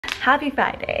Happy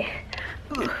Friday.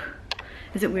 Ooh.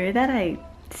 Is it weird that I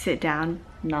sit down,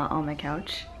 not on my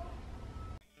couch?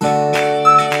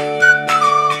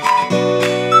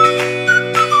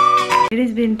 It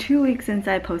has been 2 weeks since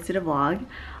I posted a vlog.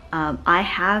 I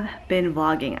have been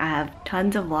vlogging. I have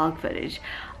tons of vlog footage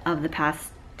of the past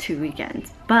 2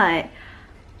 weekends, but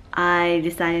I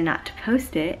decided not to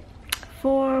post it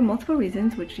for multiple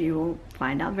reasons, which you will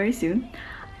find out very soon.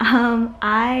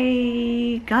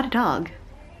 I got a dog.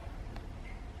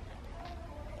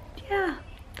 Yeah,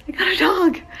 I got a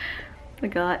dog. I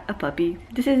got a puppy.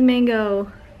 This is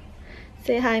Mango.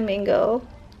 Say hi, Mango.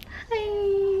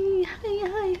 Hi, hi,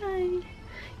 hi, hi.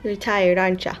 You're tired,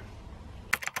 aren't ya?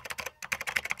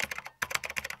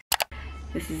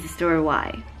 This is the story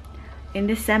why. In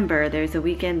December, there's a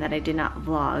weekend that I did not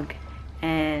vlog,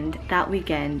 and that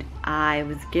weekend I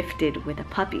was gifted with a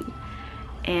puppy,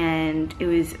 and it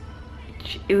was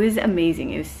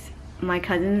amazing. My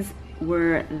cousins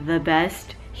were the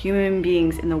best human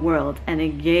beings in the world, and they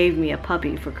gave me a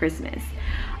puppy for Christmas,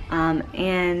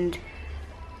 and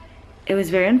it was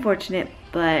very unfortunate,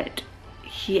 but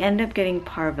he ended up getting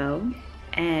parvo,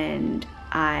 and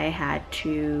I had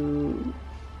to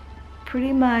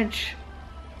pretty much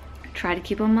try to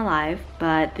keep him alive.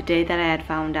 But the day that I had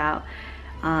found out,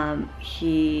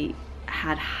 he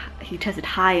tested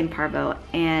high in parvo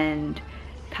and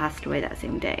passed away that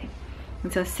same day.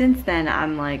 And so since then,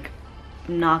 I'm like,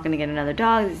 I'm not gonna get another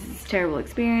dog. This is a terrible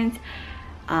experience,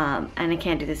 and I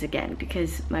can't do this again,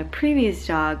 because my previous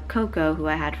dog, Coco, who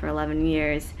I had for 11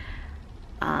 years,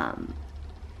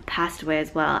 passed away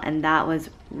as well, and that was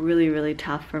really, really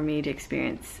tough for me to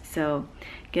experience. So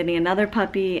getting another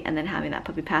puppy and then having that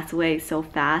puppy pass away so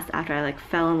fast after I like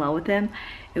fell in love with him,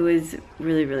 it was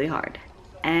really, really hard.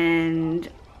 And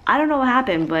I don't know what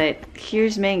happened, but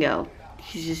here's Mango.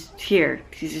 He's just here.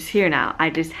 He's just here now. I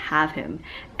just have him.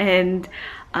 And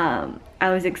I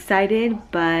was excited,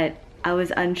 but I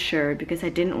was unsure, because I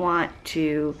didn't want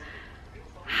to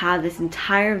have this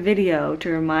entire video to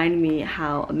remind me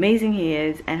how amazing he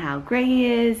is and how great he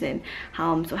is and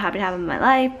how I'm so happy to have him in my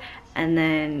life, and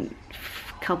then a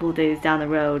couple of days down the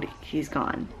road, he's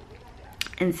gone.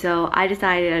 And so I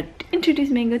decided to introduce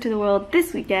Mango to the world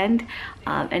this weekend,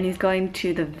 and he's going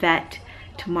to the vet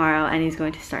tomorrow, and he's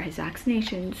going to start his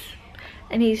vaccinations.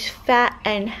 And he's fat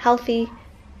and healthy,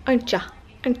 aren't ya?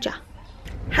 Aren't ya?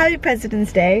 Happy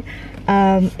President's Day.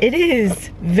 It is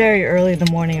very early in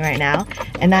the morning right now,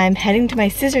 and I'm heading to my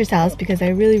sister's house because I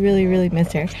really, really, really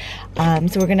miss her.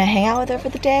 So we're gonna hang out with her for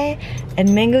the day,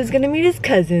 and Mango's gonna meet his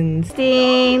cousins.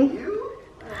 Christine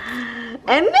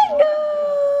and Mango!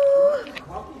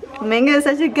 Mango's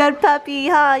such a good puppy,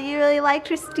 huh? You really like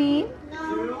Christine?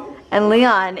 No. And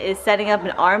Leon is setting up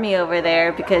an army over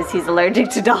there because he's allergic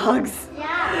to dogs.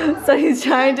 Yeah. So he's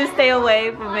trying to stay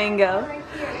away from Mango.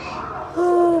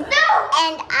 No!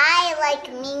 And I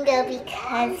like Mango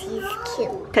because he's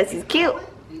cute. Because he's cute.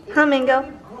 Huh,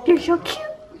 Mango? You're so cute.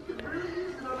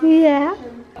 Yeah.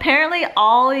 Apparently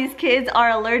all these kids are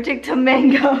allergic to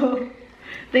Mango.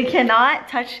 They cannot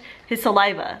touch his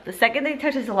saliva. The second they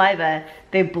touch his saliva,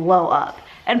 they blow up.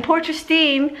 And poor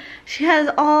Christine, she's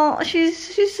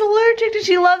allergic and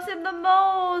she loves him the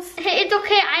most. It's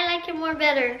okay, I like him more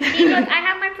better. See, look, I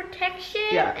have my protection.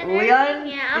 Yeah, and Leon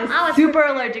yeah, is super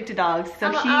allergic to dogs,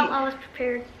 so I was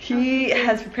prepared. He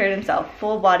has prepared himself,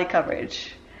 full body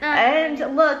coverage. And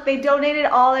look, they donated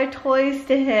all their toys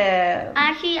to him.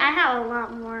 Actually, I have a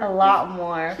lot more. A lot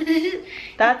more.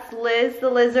 That's Liz the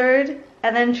lizard,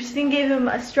 and then Christine gave him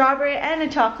a strawberry and a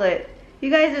chocolate.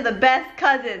 You guys are the best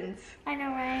cousins. I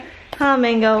know, right? Huh,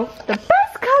 Mango? The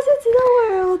best cousins in the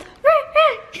world. Where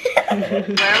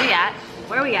are we at?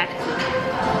 Where are we at?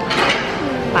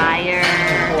 Fire.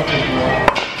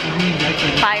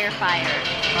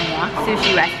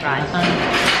 Sushi restaurant.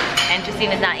 And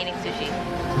Justine is not eating sushi.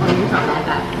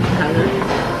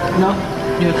 No.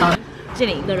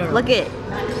 Ginny, look at it.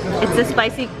 It's a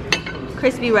spicy,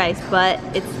 crispy rice, but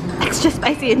it's extra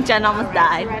spicy, and Jen almost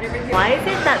died. Why is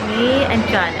it that me and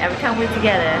Jen, every time we're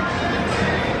together,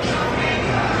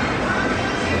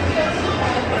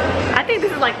 I think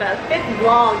this is like the 5th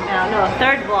vlog now, no,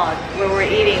 3rd vlog where we're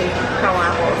eating caramel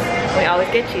apples. We always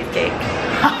get cheesecake.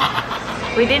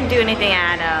 We didn't do anything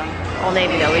at Old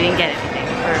Navy though. We didn't get anything.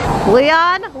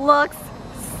 Leon looks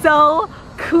so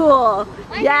cool.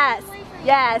 Yes,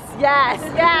 yes, yes,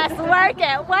 yes. Work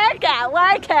it, work it,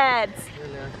 work it.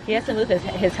 He has to move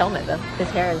his helmet though. His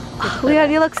hair is...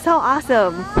 Leon, you look so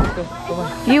awesome.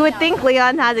 You would think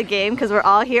Leon has a game because we're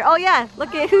all here. Oh yeah,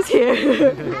 look at who's here.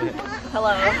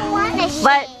 Hello.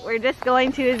 But we're just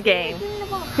going to his game.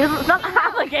 It's not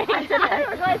half a game today.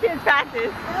 We're going to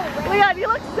practice. Leon, you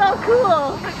look so cool.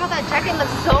 Oh my god, that jacket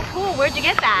looks so cool. Where'd you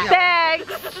get that? Thanks.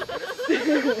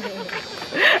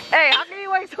 Hey, how can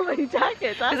you wear so many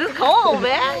jackets? Huh? This is cold,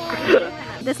 man.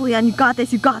 This, Leon, you got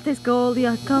this, go,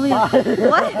 Leon, go, Leon.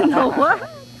 What in the world?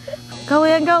 Go,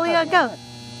 Leon, go, Leon, go.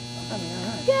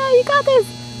 Yeah, you got this.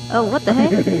 Oh, what the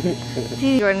heck?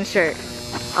 See Jordan's shirt.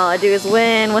 All I do is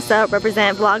win. What's up?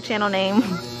 Represent vlog channel name.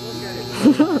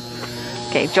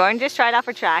 Okay, Jordan just tried out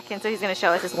for track, and so he's gonna show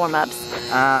us his warm-ups.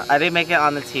 I didn't make it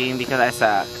on the team because I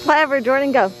suck. Whatever,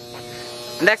 Jordan, go.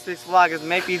 Next week's vlog is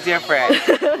maybe different.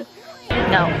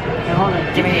 No.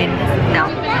 No.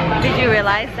 Did you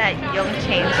realize that Young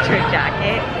changed her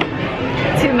jacket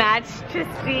to match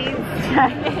Tristy's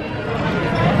jacket?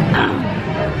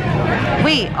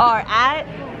 We are at,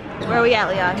 where are we at,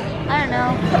 Leon? I don't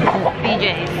know.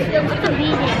 BJ's. What's a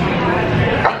BJ?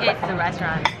 BJ's is a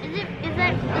restaurant. Is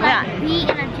that like Yeah. B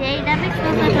and a J? That makes no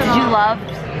sense at Did you all. love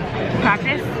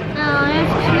practice? No,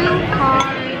 it's too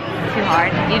hard. Too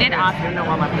hard? You did awesome, no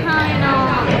warm-up. I know,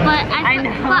 but I know.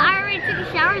 But I already took a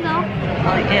shower though.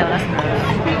 Oh, ew, that's gross.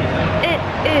 It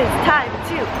is time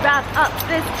to wrap up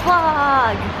this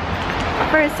vlog.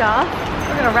 First off,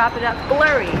 we're gonna wrap it up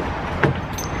blurry.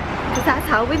 Because that's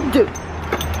how we do.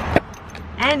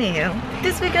 Anywho,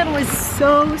 this weekend was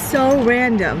so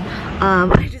random.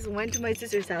 I just went to my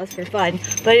sister's house for fun,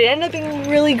 but it ended up being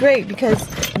really great because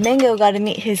Mango got to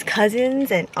meet his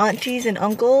cousins and aunties and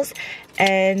uncles,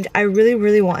 and I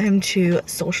really want him to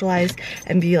socialize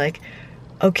and be like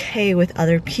okay with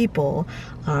other people,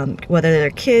 whether they're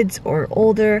kids or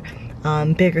older,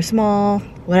 big or small,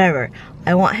 whatever.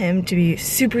 I want him to be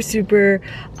super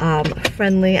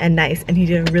friendly and nice, and he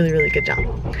did a really good job.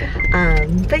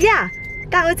 But yeah,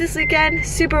 that was this weekend,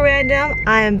 super random.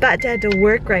 I am about to head to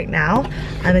work right now.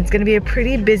 It's gonna be a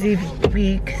pretty busy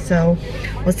week, so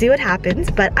we'll see what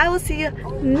happens. But I will see you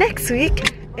next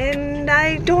week, and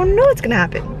I don't know what's gonna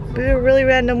happen. It'll be a really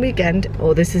random weekend.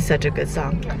 Oh, this is such a good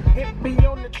song. On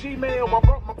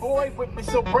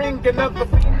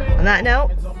that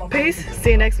note, peace,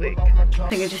 see you next week. I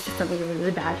think I just did something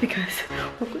really bad because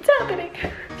look what's happening.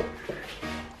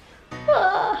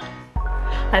 Ah.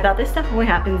 I thought this stuff only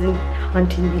happens on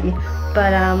TV,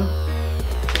 but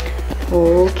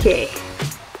okay.